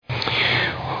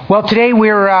Well, today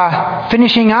we're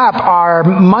finishing up our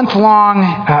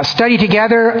month-long study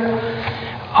together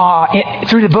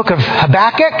through the book of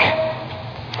Habakkuk.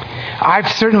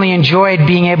 I've certainly enjoyed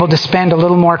being able to spend a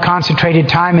little more concentrated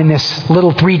time in this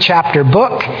little 3-chapter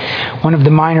book, one of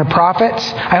the minor prophets.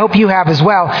 I hope you have as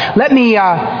well. Let me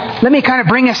kind of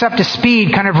bring us up to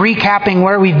speed, kind of recapping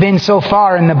where we've been so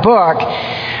far in the book.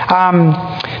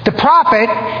 The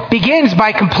prophet begins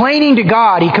by complaining to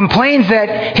God. He complains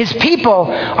that his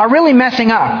people are really messing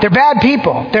up. They're bad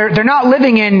people. They're not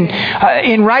living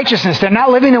in righteousness. They're not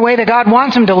living the way that God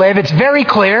wants them to live. It's very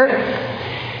clear.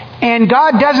 And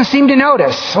God doesn't seem to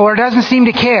notice or doesn't seem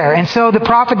to care. And so the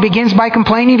prophet begins by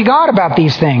complaining to God about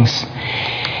these things.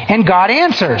 And God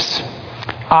answers,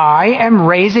 I am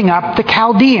raising up the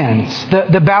Chaldeans,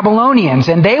 the Babylonians,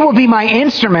 and they will be my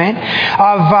instrument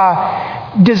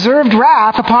of deserved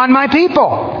wrath upon my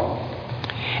people.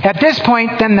 At this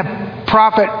point, then the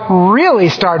prophet really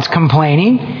starts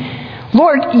complaining.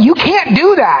 Lord, you can't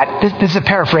do that. This is a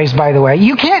paraphrase, by the way.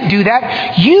 You can't do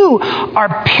that. You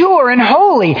are pure and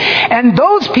holy. And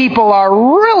those people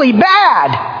are really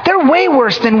bad. They're way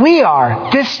worse than we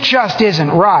are. This just isn't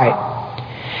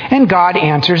right. And God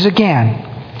answers again.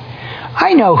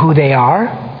 I know who they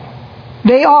are.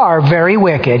 They are very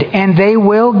wicked, and they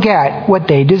will get what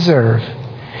they deserve.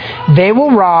 They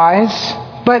will rise,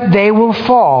 but they will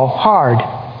fall hard.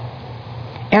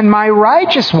 And my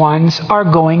righteous ones are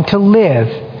going to live.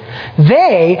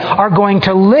 They are going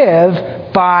to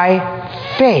live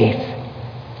by faith,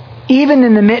 even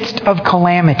in the midst of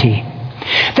calamity.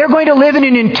 They're going to live in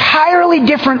an entirely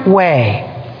different way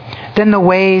than the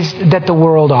ways that the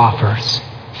world offers.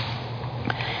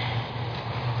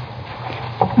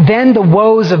 Then the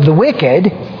woes of the wicked,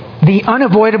 the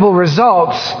unavoidable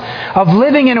results of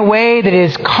living in a way that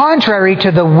is contrary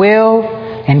to the will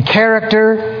and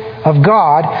character of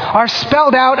God, are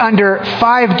spelled out under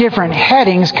 5 different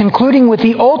headings, concluding with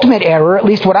the ultimate error, at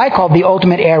least what I call the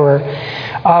ultimate error,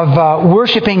 of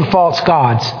worshiping false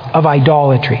gods, of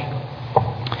idolatry.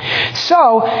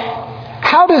 So,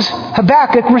 how does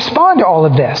Habakkuk respond to all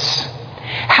of this?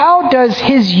 How does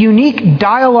his unique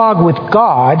dialogue with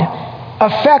God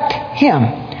affect him?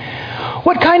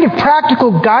 What kind of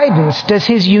practical guidance does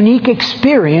his unique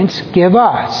experience give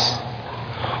us?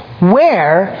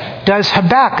 Where does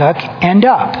Habakkuk end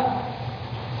up?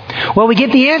 Well, we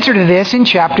get the answer to this in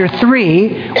chapter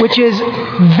 3, which is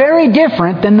very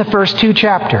different than the first 2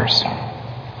 chapters.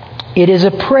 It is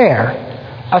a prayer,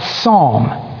 a psalm.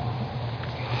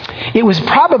 It was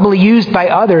probably used by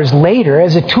others later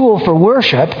as a tool for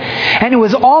worship, and it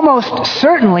was almost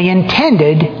certainly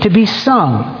intended to be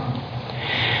sung.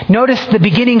 Notice the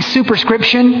beginning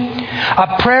superscription,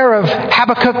 a prayer of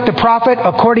Habakkuk the prophet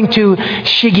according to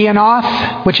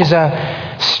Shigionoth, which is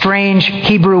a strange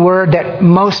Hebrew word that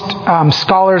most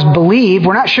scholars believe,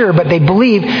 we're not sure, but they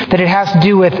believe that it has to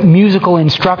do with musical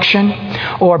instruction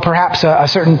or perhaps a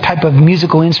certain type of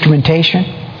musical instrumentation.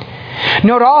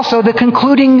 Note also the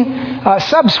concluding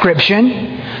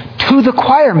subscription, to the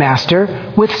choir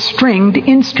master with stringed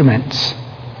instruments.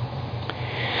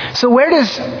 So where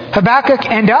does Habakkuk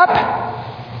end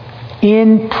up?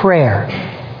 In prayer.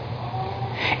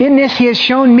 In this, he has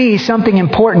shown me something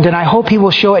important, and I hope he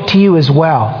will show it to you as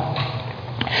well.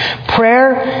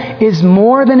 Prayer is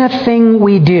more than a thing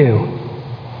we do.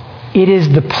 It is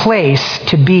the place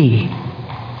to be.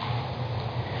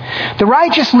 The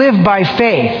righteous live by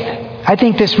faith. I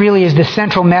think this really is the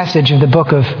central message of the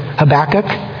book of Habakkuk.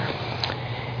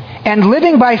 And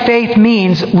living by faith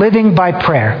means living by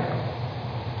prayer.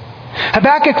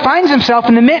 Habakkuk finds himself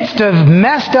in the midst of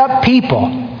messed up people.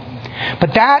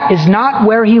 But that is not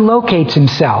where he locates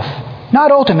himself. Not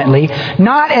ultimately.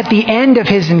 Not at the end of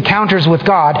his encounters with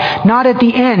God. Not at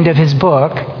the end of his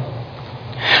book.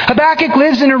 Habakkuk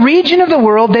lives in a region of the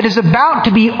world that is about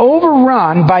to be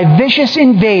overrun by vicious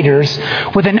invaders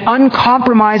with an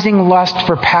uncompromising lust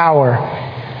for power.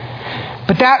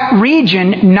 But that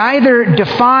region neither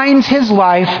defines his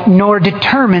life nor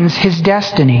determines his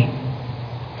destiny.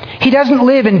 He doesn't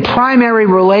live in primary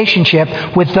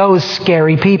relationship with those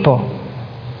scary people.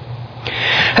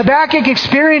 Habakkuk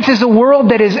experiences a world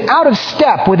that is out of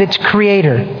step with its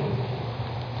Creator.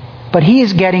 But he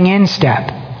is getting in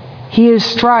step. He is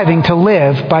striving to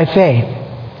live by faith.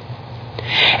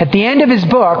 At the end of his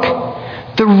book,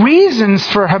 the reasons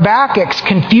for Habakkuk's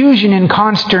confusion and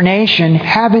consternation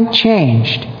haven't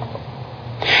changed.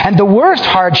 And the worst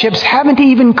hardships haven't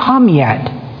even come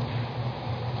yet.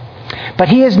 But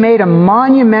he has made a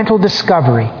monumental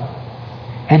discovery,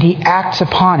 and he acts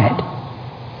upon it.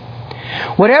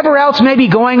 Whatever else may be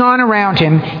going on around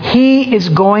him, he is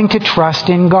going to trust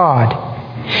in God.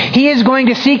 He is going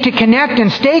to seek to connect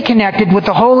and stay connected with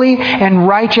the holy and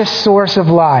righteous source of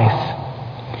life.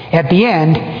 At the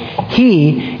end,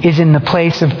 he is in the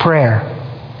place of prayer.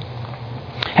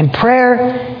 And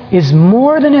prayer is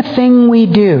more than a thing we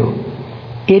do.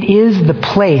 It is the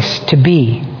place to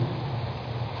be.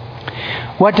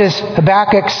 What does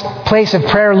Habakkuk's place of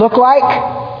prayer look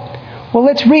like? Well,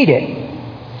 let's read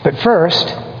it. But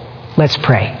first, let's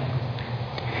pray.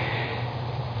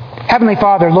 Heavenly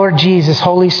Father, Lord Jesus,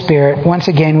 Holy Spirit, once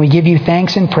again we give you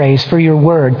thanks and praise for your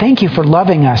word. Thank you for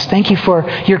loving us. Thank you for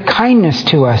your kindness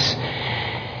to us.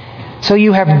 So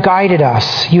you have guided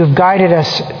us. You have guided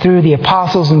us through the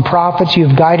apostles and prophets. You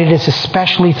have guided us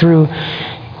especially through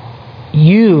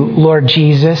you, Lord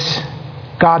Jesus,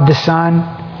 God the Son,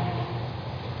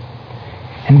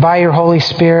 and by your Holy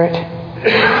Spirit.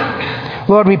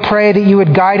 Lord, we pray that you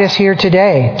would guide us here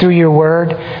today through your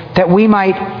word, that we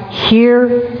might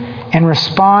hear and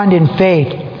respond in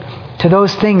faith to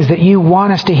those things that you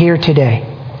want us to hear today.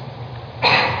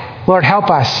 Lord, help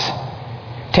us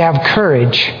to have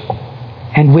courage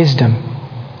and wisdom.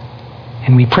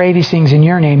 And we pray these things in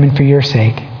your name and for your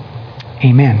sake.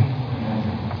 Amen.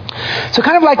 So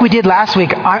kind of like we did last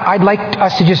week, I'd like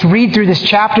us to just read through this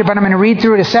chapter, but I'm going to read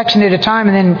through it a section at a time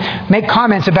and then make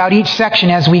comments about each section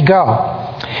as we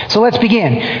go. So let's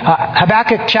begin.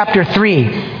 Habakkuk chapter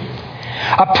 3.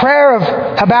 A prayer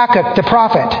of Habakkuk the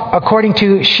prophet, according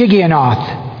to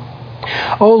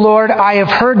Shigionoth. O Lord, I have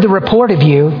heard the report of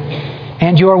you,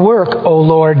 and your work, O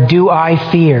Lord, do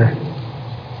I fear.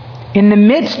 In the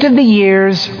midst of the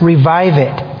years, revive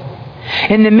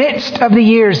it. In the midst of the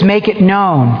years, make it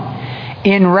known.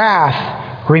 In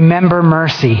wrath, remember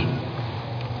mercy.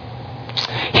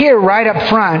 Here, right up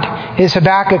front, is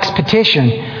Habakkuk's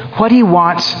petition, what he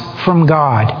wants from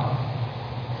God.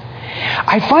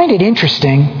 I find it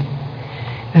interesting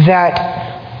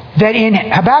that in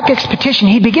Habakkuk's petition,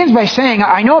 he begins by saying,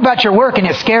 I know about your work and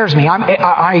it scares me.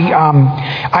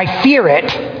 I fear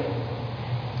it.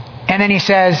 And then he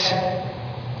says,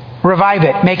 revive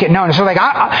it, make it known. So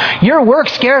your work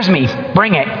scares me,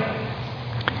 bring it.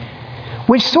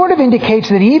 Which sort of indicates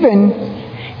that even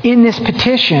in this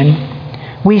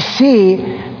petition, we see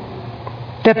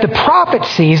that the prophet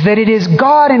sees that it is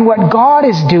God and what God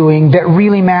is doing that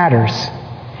really matters.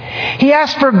 He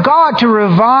asks for God to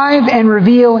revive and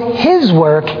reveal his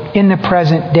work in the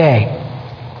present day.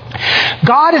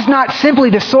 God is not simply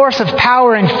the source of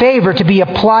power and favor to be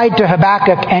applied to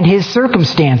Habakkuk and his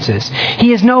circumstances.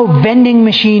 He is no vending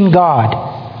machine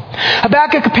God.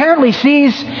 Habakkuk apparently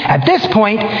sees at this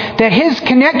point that his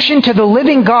connection to the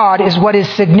living God is what is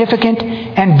significant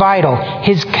and vital.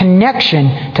 His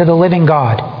connection to the living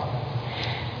God.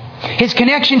 His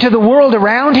connection to the world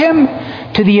around him,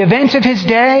 to the events of his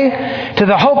day, to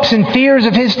the hopes and fears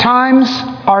of his times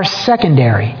are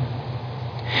secondary.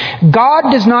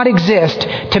 God does not exist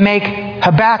to make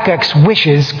Habakkuk's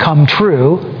wishes come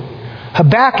true.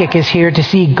 Habakkuk is here to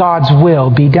see God's will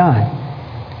be done.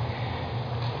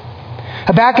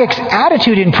 Habakkuk's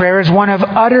attitude in prayer is one of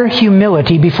utter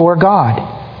humility before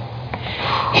God.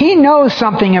 He knows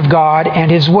something of God and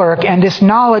his work, and this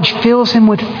knowledge fills him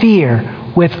with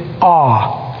fear, with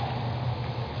awe.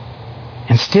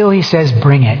 And still he says,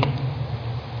 bring it.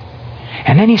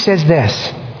 And then he says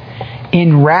this,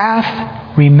 in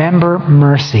wrath, remember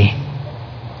mercy.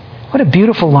 What a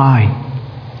beautiful line.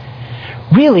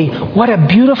 Really, what a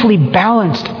beautifully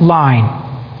balanced line.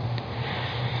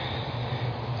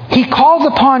 He calls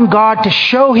upon God to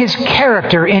show his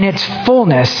character in its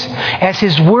fullness as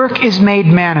his work is made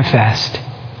manifest.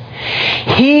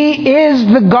 He is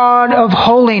the God of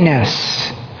holiness.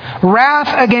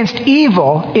 Wrath against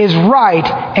evil is right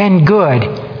and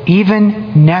good,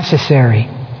 even necessary.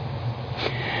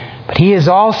 But he is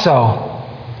also,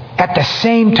 at the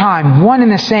same time, one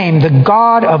and the same, the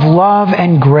God of love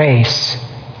and grace.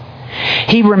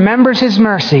 He remembers his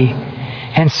mercy,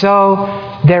 and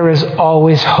so there is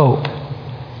always hope.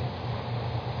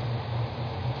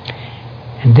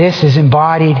 And this is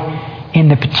embodied in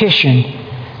the petition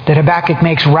that Habakkuk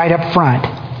makes right up front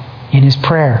in his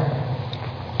prayer.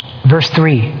 Verse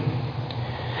 3.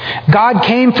 God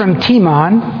came from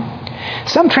Teman.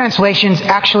 Some translations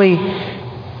actually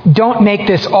don't make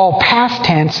this all past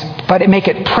tense, but make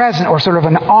it present or sort of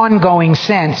an ongoing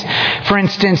sense. For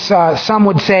instance, some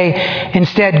would say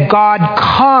instead, God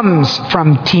comes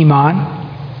from Teman.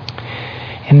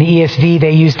 In the ESV,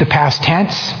 they use the past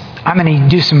tense. I'm going to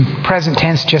do some present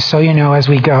tense just so you know as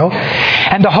we go.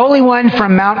 And the Holy One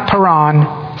from Mount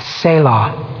Paran,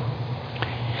 Selah.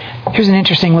 Here's an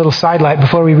interesting little sidelight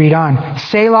before we read on.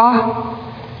 Selah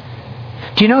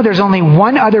Do you know there's only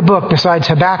one other book besides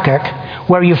Habakkuk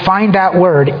where you find that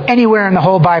word anywhere in the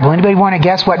whole Bible? Anybody want to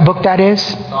guess what book that is?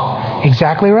 Psalms.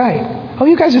 Exactly right. Oh,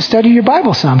 you guys have studied your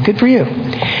Bible some. Good for you.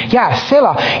 Yeah,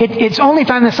 Selah. It's only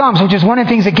found in the Psalms, which is one of the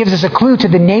things that gives us a clue to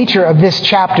the nature of this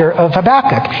chapter of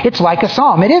Habakkuk. It's like a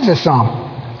psalm. It is a psalm.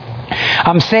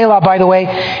 Selah, by the way,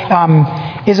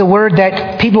 is a word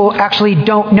that people actually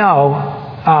don't know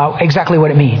exactly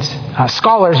what it means.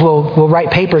 Scholars will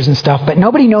write papers and stuff, but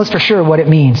nobody knows for sure what it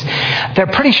means. They're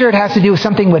pretty sure it has to do with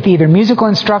something with either musical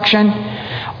instruction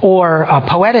or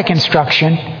poetic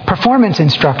instruction, performance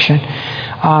instruction.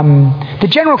 The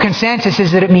general consensus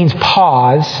is that it means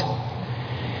pause.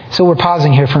 So we're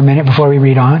pausing here for a minute before we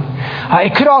read on.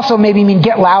 It could also maybe mean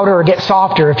get louder or get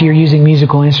softer if you're using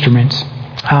musical instruments.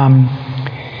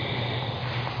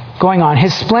 Going on.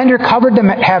 His splendor covered the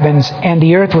heavens, and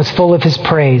the earth was full of his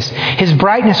praise. His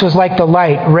brightness was like the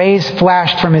light. Rays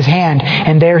flashed from his hand,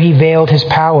 and there he veiled his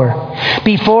power.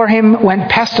 Before him went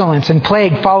pestilence, and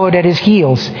plague followed at his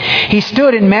heels. He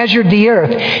stood and measured the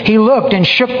earth. He looked and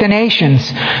shook the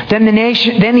nations. Then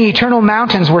the eternal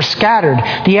mountains were scattered.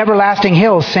 The everlasting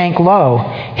hills sank low.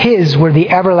 His were the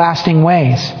everlasting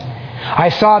ways. I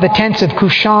saw the tents of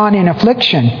Cushan in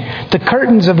affliction. The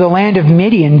curtains of the land of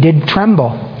Midian did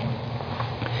tremble.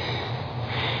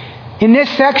 In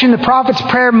this section, the prophet's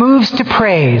prayer moves to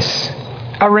praise,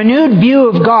 a renewed view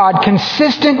of God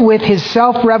consistent with his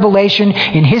self-revelation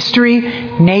in history,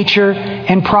 nature,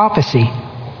 and prophecy.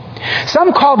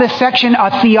 Some call this section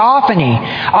a theophany,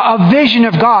 a vision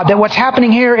of God, that what's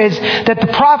happening here is that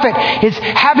the prophet is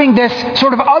having this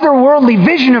sort of otherworldly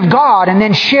vision of God and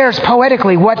then shares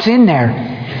poetically what's in there.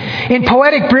 In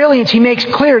poetic brilliance, he makes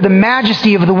clear the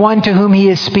majesty of the one to whom he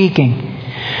is speaking.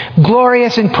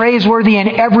 Glorious and praiseworthy in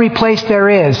every place there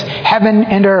is, heaven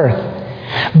and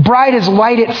earth. Bright as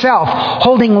light itself,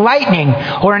 holding lightning,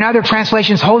 or in other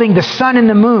translations, holding the sun and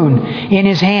the moon in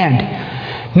his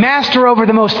hand. Master over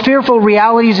the most fearful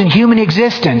realities in human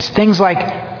existence, things like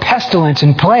pestilence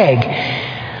and plague.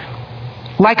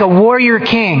 Like a warrior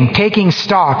king taking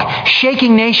stock,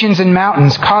 shaking nations and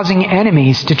mountains, causing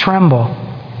enemies to tremble.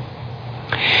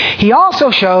 He also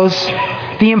shows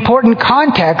the important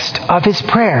context of his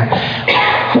prayer.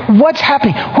 What's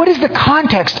happening? What is the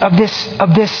context of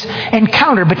this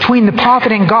encounter between the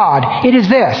prophet and God? It is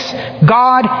this: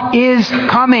 God is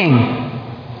coming.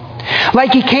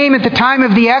 Like he came at the time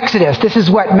of the Exodus. This is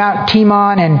what Mount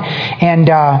Timon and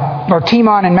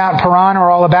Mount Paran are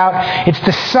all about. It's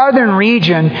the southern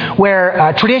region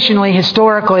where traditionally,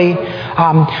 historically,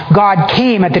 God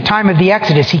came at the time of the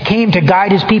Exodus. He came to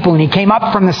guide his people, and he came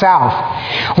up from the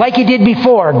south. Like he did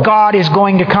before, God is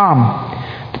going to come.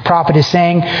 The prophet is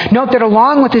saying, note that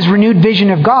along with his renewed vision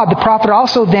of God, the prophet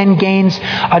also then gains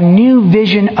a new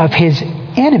vision of his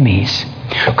enemies.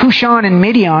 Cushan and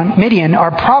Midian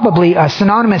are probably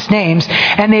synonymous names,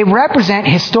 and they represent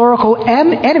historical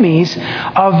enemies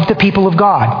of the people of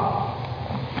God.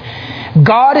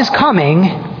 God is coming.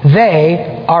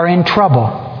 They are in trouble.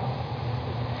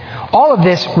 All of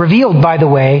this revealed, by the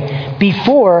way,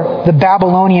 before the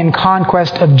Babylonian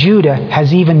conquest of Judah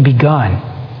has even begun.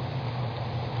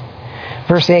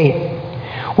 Verse 8.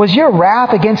 Was your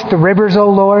wrath against the rivers, O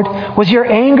Lord? Was your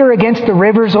anger against the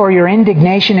rivers, or your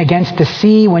indignation against the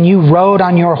sea when you rode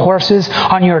on your horses,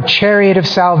 on your chariot of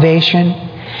salvation?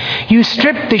 You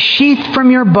stripped the sheath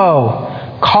from your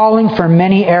bow, calling for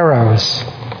many arrows.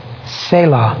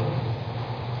 Selah.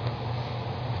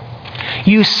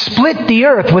 You split the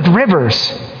earth with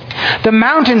rivers. The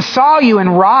mountains saw you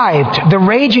and writhed. The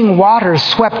raging waters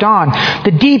swept on.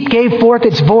 The deep gave forth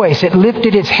its voice. It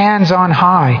lifted its hands on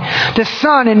high. The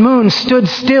sun and moon stood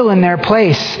still in their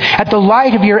place at the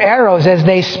light of your arrows as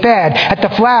they sped, at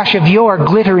the flash of your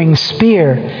glittering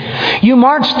spear. You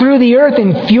marched through the earth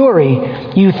in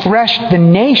fury. You threshed the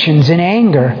nations in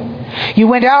anger. You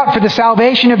went out for the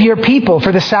salvation of your people,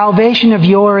 for the salvation of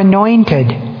your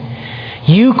anointed.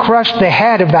 You crushed the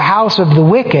head of the house of the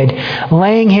wicked,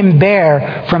 laying him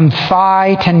bare from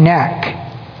thigh to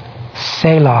neck.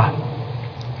 Selah.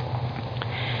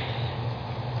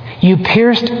 You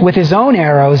pierced with his own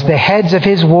arrows the heads of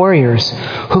his warriors,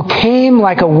 who came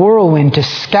like a whirlwind to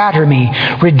scatter me,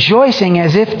 rejoicing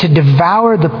as if to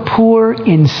devour the poor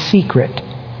in secret.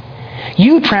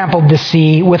 You trampled the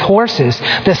sea with horses,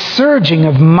 the surging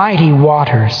of mighty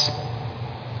waters.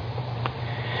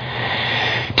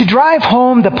 To drive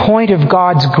home the point of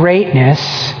God's greatness,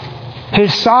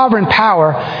 his sovereign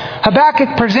power,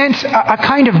 Habakkuk presents a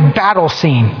kind of battle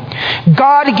scene.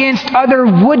 God against other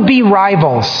would-be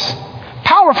rivals,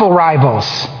 powerful rivals,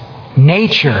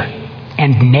 nature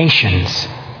and nations.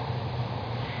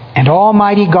 And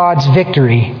Almighty God's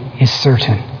victory is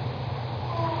certain.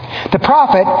 The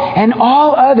prophet and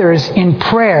all others in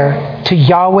prayer to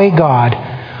Yahweh God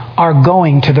are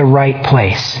going to the right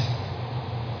place.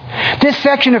 This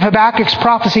section of Habakkuk's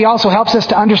prophecy also helps us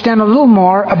to understand a little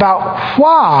more about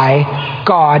why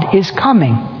God is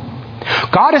coming.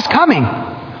 God is coming.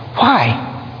 Why?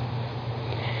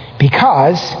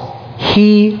 Because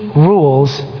He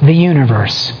rules the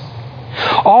universe.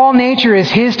 All nature is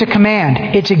His to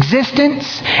command. Its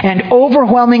existence and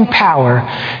overwhelming power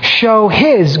show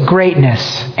His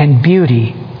greatness and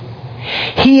beauty.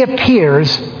 He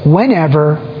appears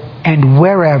whenever and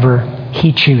wherever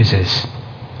He chooses.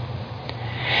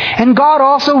 And God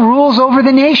also rules over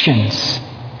the nations.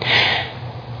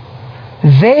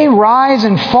 They rise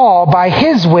and fall by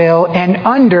His will and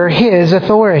under His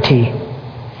authority.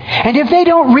 And if they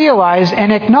don't realize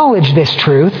and acknowledge this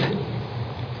truth,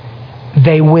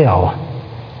 they will.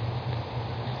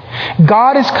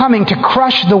 God is coming to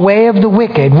crush the way of the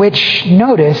wicked, which,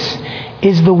 notice,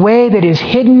 is the way that is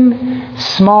hidden,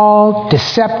 small,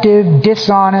 deceptive,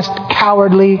 dishonest,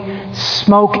 cowardly,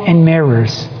 smoke and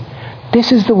mirrors.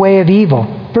 This is the way of evil.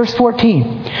 Verse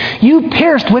 14. You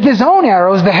pierced with His own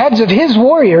arrows the heads of His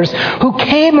warriors, who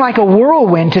came like a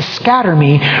whirlwind to scatter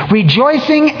me,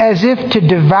 rejoicing as if to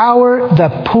devour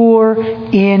the poor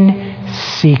in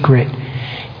secret.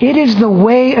 It is the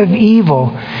way of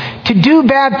evil to do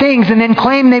bad things and then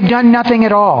claim they've done nothing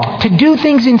at all. To do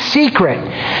things in secret.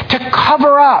 To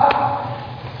cover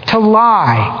up. To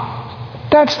lie.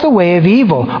 That's the way of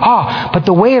evil. But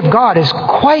the way of God is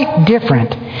quite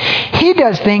different. He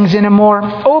does things in a more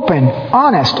open,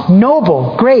 honest,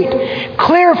 noble, great,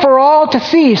 clear for all to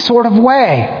see sort of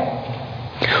way.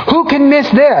 Who can miss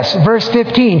this? Verse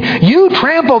 15. You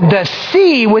trampled the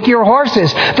sea with your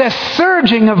horses, the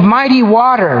surging of mighty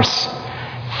waters.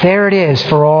 There it is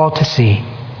for all to see.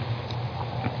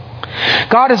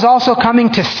 God is also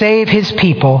coming to save His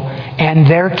people and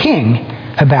their king,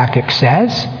 Habakkuk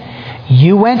says.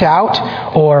 You went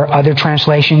out, or other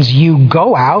translations, you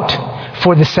go out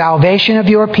for the salvation of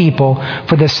your people,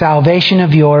 for the salvation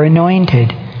of your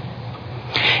anointed.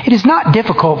 It is not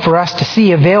difficult for us to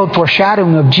see a veiled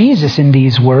foreshadowing of Jesus in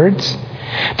these words.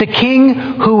 The King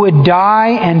who would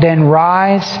die and then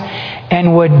rise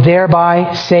and would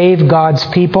thereby save God's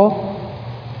people.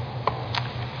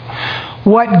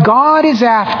 What God is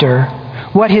after,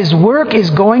 what His work is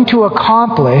going to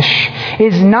accomplish,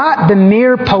 is not the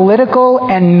mere political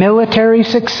and military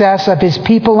success of His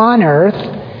people on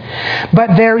earth,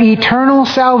 but their eternal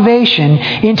salvation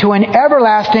into an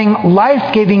everlasting,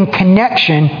 life-giving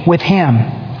connection with Him.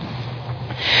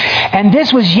 And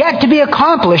this was yet to be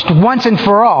accomplished once and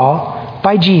for all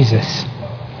by Jesus.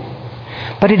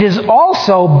 But it is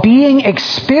also being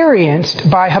experienced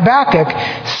by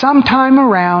Habakkuk sometime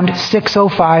around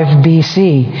 605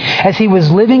 BC, as he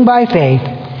was living by faith,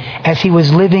 as he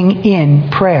was living in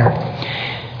prayer.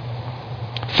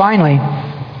 Finally,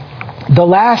 the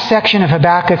last section of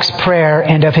Habakkuk's prayer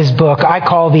and of his book I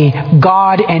call the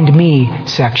God and Me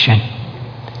section.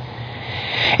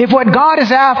 If what God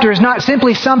is after is not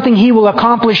simply something He will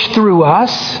accomplish through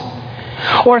us,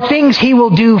 or things He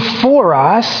will do for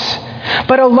us,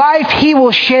 but a life He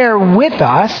will share with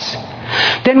us,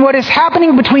 then what is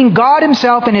happening between God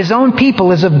Himself and His own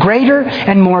people is of greater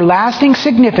and more lasting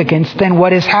significance than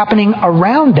what is happening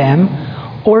around them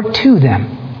or to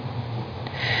them.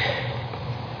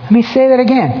 Let me say that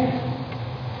again.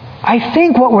 I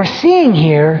think what we're seeing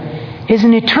here is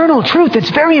an eternal truth that's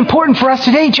very important for us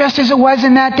today, just as it was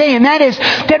in that day. And that is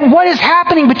that what is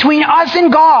happening between us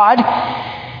and God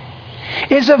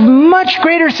is of much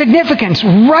greater significance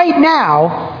right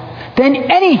now than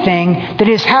anything that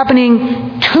is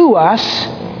happening to us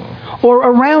or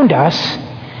around us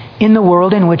in the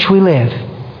world in which we live.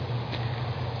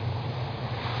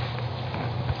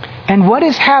 And what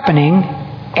is happening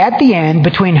at the end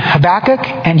between Habakkuk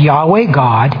and Yahweh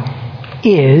God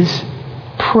is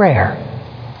prayer.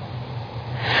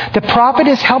 The prophet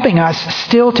is helping us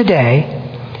still today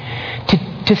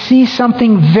to see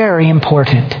something very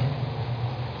important.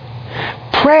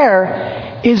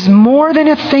 Prayer is more than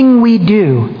a thing we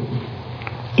do.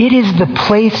 It is the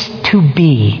place to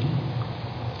be.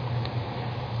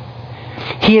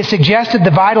 He has suggested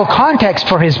the vital context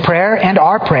for his prayer and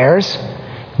our prayers.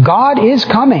 God is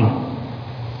coming.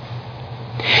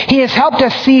 He has helped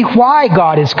us see why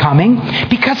God is coming,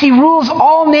 because He rules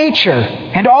all nature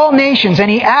and all nations,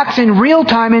 and He acts in real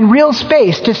time and real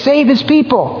space to save His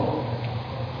people.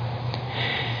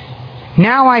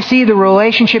 Now I see the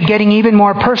relationship getting even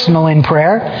more personal in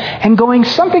prayer and going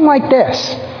something like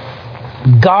this.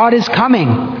 God is coming.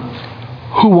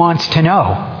 Who wants to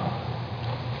know?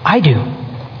 I do.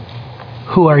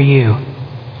 who are you?"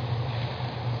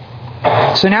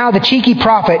 So now the cheeky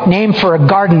prophet, named for a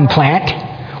garden plant,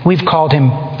 we've called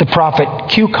him the prophet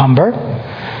Cucumber.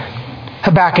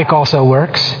 Habakkuk also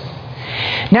works.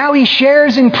 Now he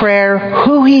shares in prayer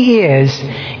who he is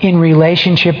in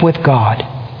relationship with God.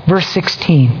 Verse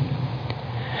 16.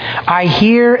 "I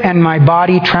hear and my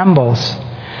body trembles.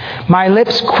 My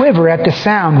lips quiver at the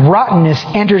sound. Rottenness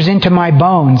enters into my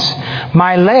bones.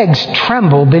 My legs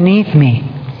tremble beneath me."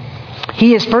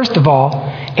 He is, first of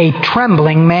all, a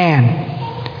trembling man.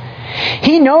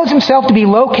 He knows himself to be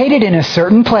located in a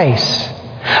certain place,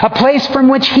 a place from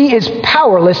which he is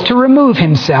powerless to remove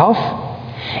himself.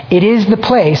 It is the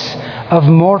place of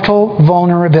mortal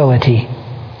vulnerability.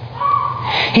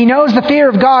 He knows the fear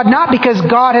of God not because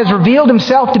God has revealed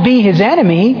himself to be his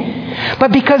enemy,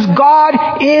 but because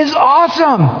God is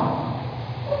awesome.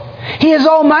 He is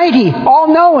almighty,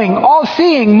 all-knowing,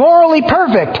 all-seeing, morally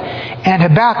perfect, and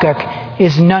Habakkuk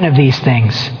is none of these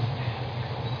things.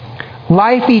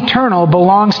 Life eternal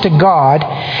belongs to God,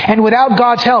 and without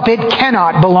God's help, it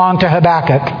cannot belong to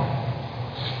Habakkuk.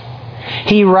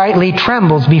 He rightly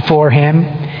trembles before him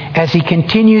as he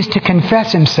continues to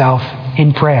confess himself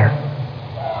in prayer.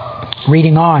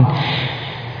 Reading on,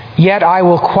 "Yet I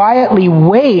will quietly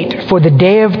wait for the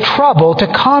day of trouble to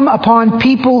come upon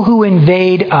people who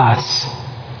invade us."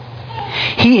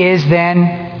 He is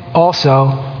then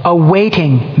also a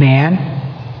waiting man.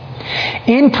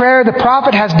 In prayer, the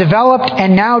prophet has developed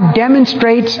and now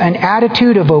demonstrates an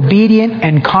attitude of obedient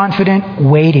and confident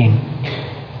waiting.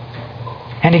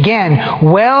 And again,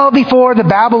 well before the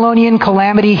Babylonian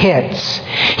calamity hits,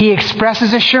 he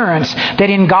expresses assurance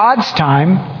that in God's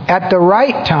time, at the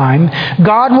right time,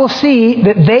 God will see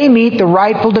that they meet the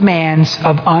rightful demands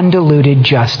of undiluted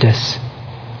justice.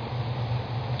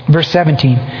 Verse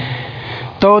 17,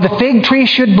 "Though the fig tree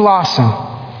should blossom,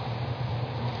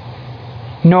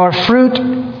 nor fruit..."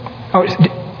 Oh, I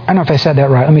don't know if I said that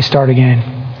right. Let me start again.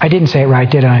 I didn't say it right,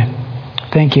 did I?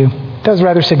 Thank you. That was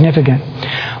rather significant.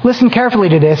 Listen carefully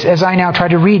to this as I now try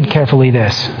to read carefully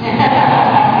this.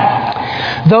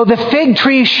 "Though the fig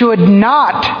tree should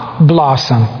not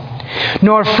blossom,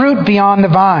 nor fruit be on the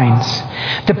vines,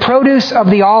 the produce of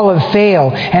the olive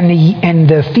fail, and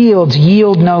the fields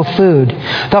yield no food,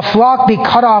 the flock be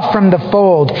cut off from the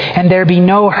fold, and there be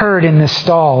no herd in the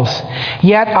stalls.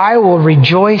 Yet I will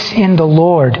rejoice in the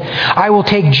Lord. I will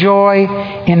take joy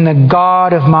in the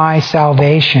God of my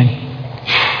salvation."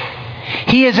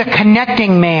 He is a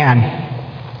connecting man.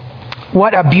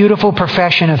 What a beautiful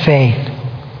profession of faith.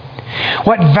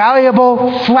 What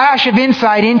valuable flash of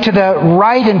insight into the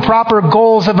right and proper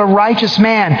goals of a righteous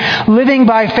man, living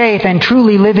by faith and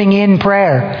truly living in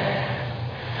prayer.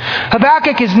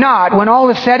 Habakkuk is not, when all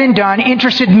is said and done,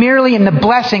 interested merely in the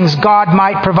blessings God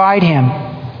might provide him.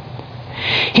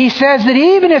 He says that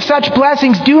even if such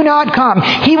blessings do not come,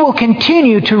 he will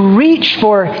continue to reach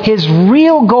for his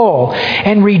real goal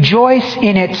and rejoice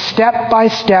in its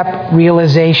step-by-step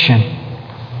realization.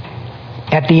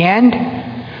 At the end,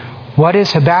 what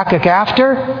is Habakkuk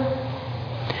after?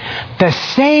 The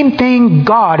same thing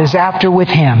God is after with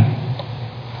him.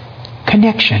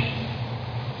 Connection.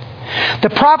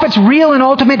 The prophet's real and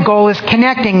ultimate goal is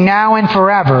connecting now and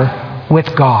forever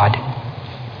with God.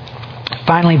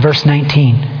 Finally, verse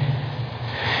 19.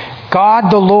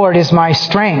 "God the Lord is my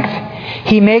strength.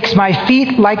 He makes my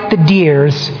feet like the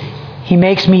deer's. He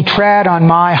makes me tread on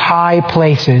my high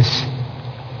places."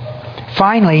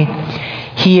 Finally,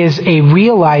 he is a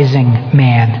realizing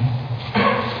man.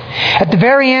 At the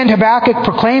very end, Habakkuk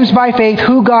proclaims by faith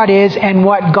who God is and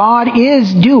what God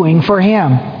is doing for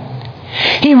him.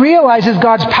 He realizes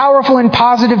God's powerful and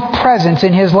positive presence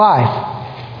in his life.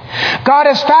 God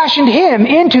has fashioned him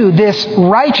into this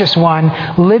righteous one,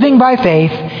 living by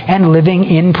faith and living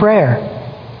in prayer.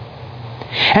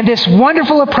 And this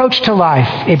wonderful approach to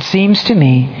life, it seems to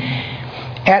me,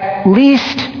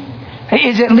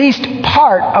 is at least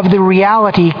part of the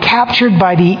reality captured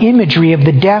by the imagery of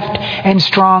the deft and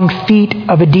strong feet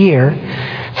of a deer,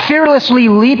 fearlessly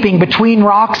leaping between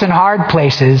rocks and hard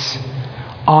places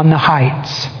on the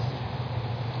heights.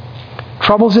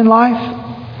 Troubles in life?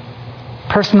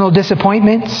 Personal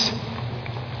disappointments,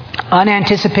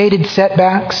 unanticipated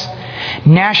setbacks,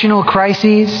 national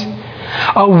crises,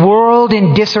 a world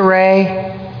in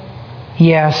disarray.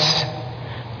 Yes,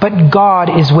 but God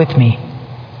is with me,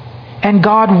 and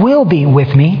God will be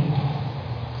with me.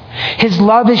 His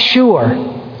love is sure.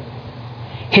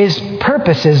 His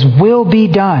purposes will be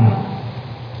done.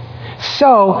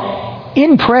 So,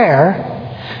 in prayer,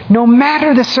 no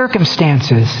matter the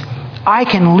circumstances, I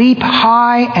can leap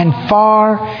high and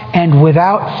far and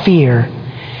without fear,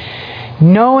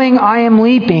 knowing I am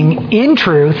leaping in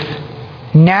truth,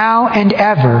 now and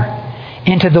ever,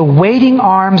 into the waiting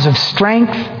arms of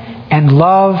strength and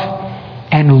love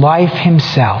and life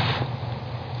himself.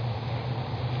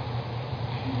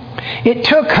 It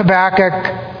took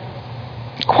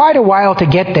Habakkuk quite a while to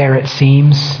get there, it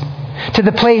seems, to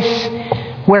the place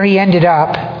where he ended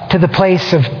up, to the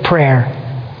place of prayer.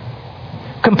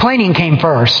 Complaining came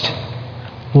first.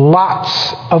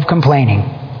 Lots of complaining.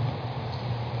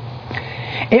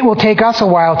 It will take us a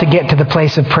while to get to the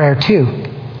place of prayer too.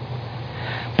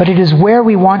 But it is where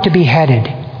we want to be headed.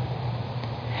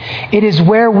 It is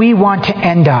where we want to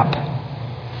end up.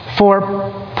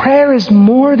 For prayer is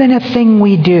more than a thing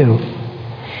we do.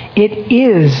 It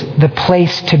is the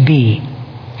place to be.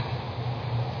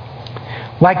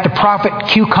 Like the prophet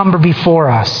cucumber before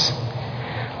us,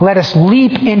 let us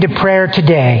leap into prayer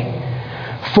today.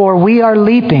 For we are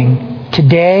leaping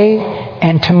today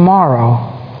and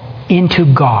tomorrow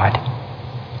into God.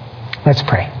 Let's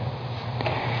pray.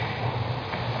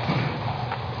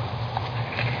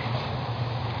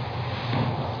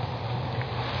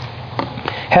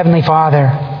 Heavenly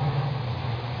Father,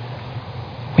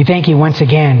 we thank you once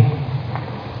again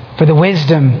for the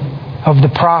wisdom of the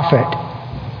prophet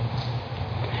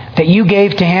that you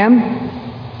gave to him,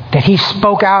 that he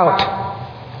spoke out,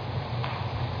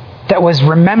 that was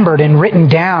remembered and written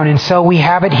down, and so we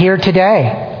have it here today.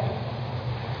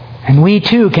 And we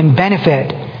too can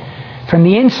benefit from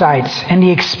the insights and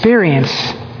the experience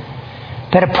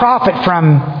that a prophet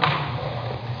from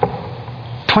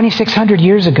 2,600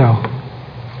 years ago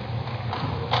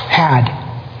had.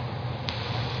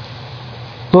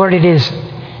 Lord, it is,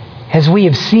 as we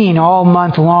have seen all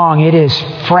month long, it is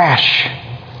fresh,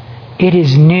 it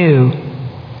is new,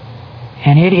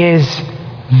 and it is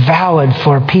valid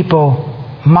for people,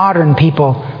 modern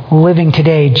people living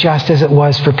today, just as it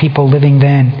was for people living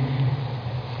then.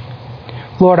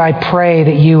 Lord, I pray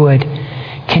that you would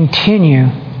continue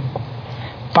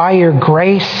by your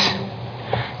grace,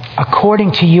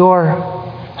 according to your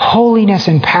holiness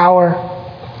and power,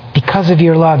 because of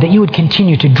your love, that you would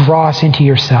continue to draw us into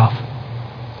yourself.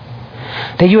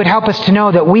 That you would help us to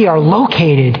know that we are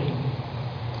located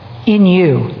in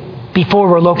you before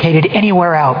we're located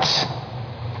anywhere else.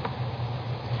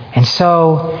 And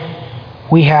so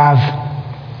we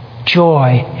have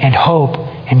joy and hope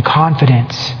and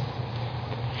confidence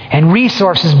and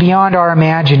resources beyond our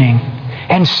imagining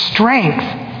and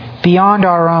strength beyond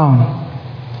our own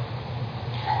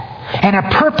and a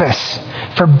purpose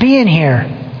for being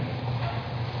here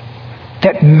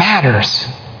that matters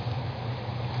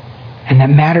and that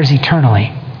matters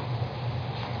eternally.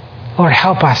 Lord,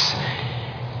 help us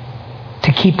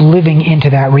to keep living into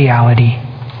that reality,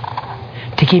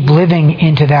 to keep living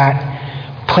into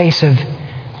that place of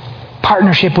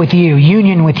partnership with you,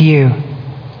 union with you,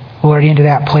 Lord, into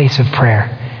that place of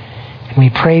prayer. And we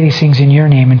pray these things in your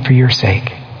name and for your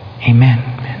sake. Amen.